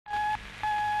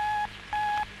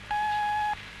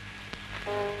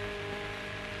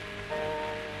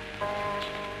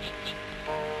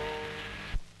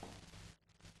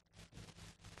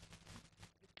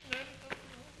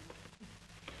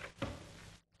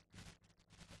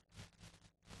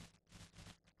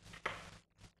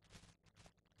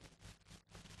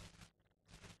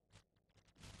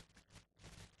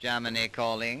Germany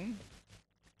calling.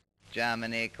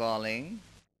 Germany calling.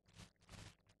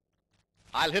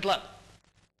 Heil Hitler!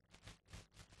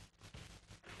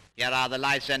 Here are the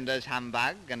Lysender's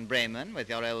Humbug and Bremen with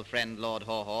your old friend Lord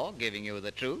Haw Haw giving you the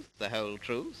truth, the whole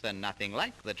truth, and nothing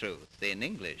like the truth in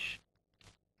English.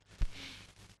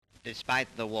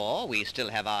 Despite the war, we still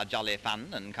have our jolly fun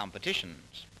and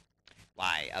competitions.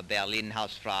 Why, a Berlin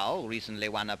Hausfrau recently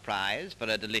won a prize for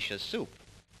a delicious soup.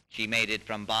 She made it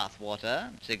from bath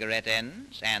water, cigarette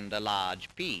ends, and a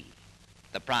large pea.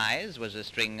 The prize was a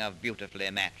string of beautifully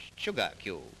matched sugar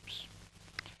cubes.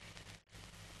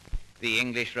 The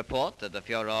English report that the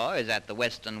Führer is at the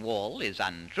Western Wall is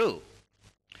untrue.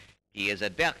 He is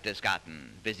at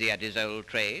Berchtesgaden, busy at his old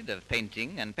trade of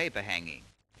painting and paper hanging,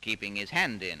 keeping his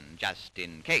hand in just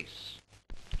in case.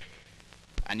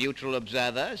 A neutral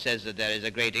observer says that there is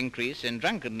a great increase in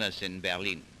drunkenness in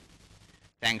Berlin.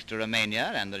 Thanks to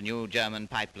Romania and the new German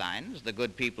pipelines, the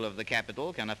good people of the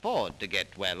capital can afford to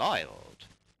get well oiled.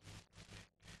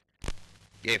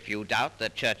 If you doubt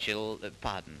that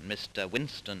Mr.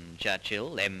 Winston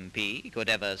Churchill, MP, could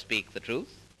ever speak the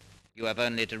truth, you have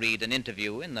only to read an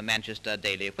interview in the Manchester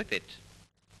Daily Whippet.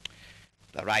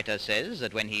 The writer says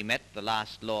that when he met the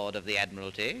last Lord of the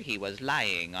Admiralty, he was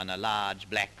lying on a large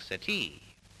black settee.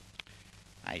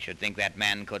 I should think that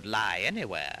man could lie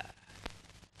anywhere.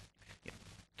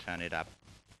 Turn it up.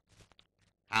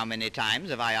 How many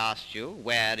times have I asked you,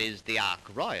 where is the Ark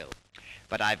Royal?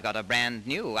 But I've got a brand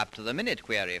new up-to-the-minute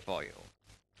query for you.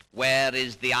 Where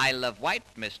is the Isle of Wight,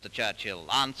 Mr. Churchill?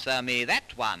 Answer me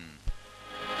that one.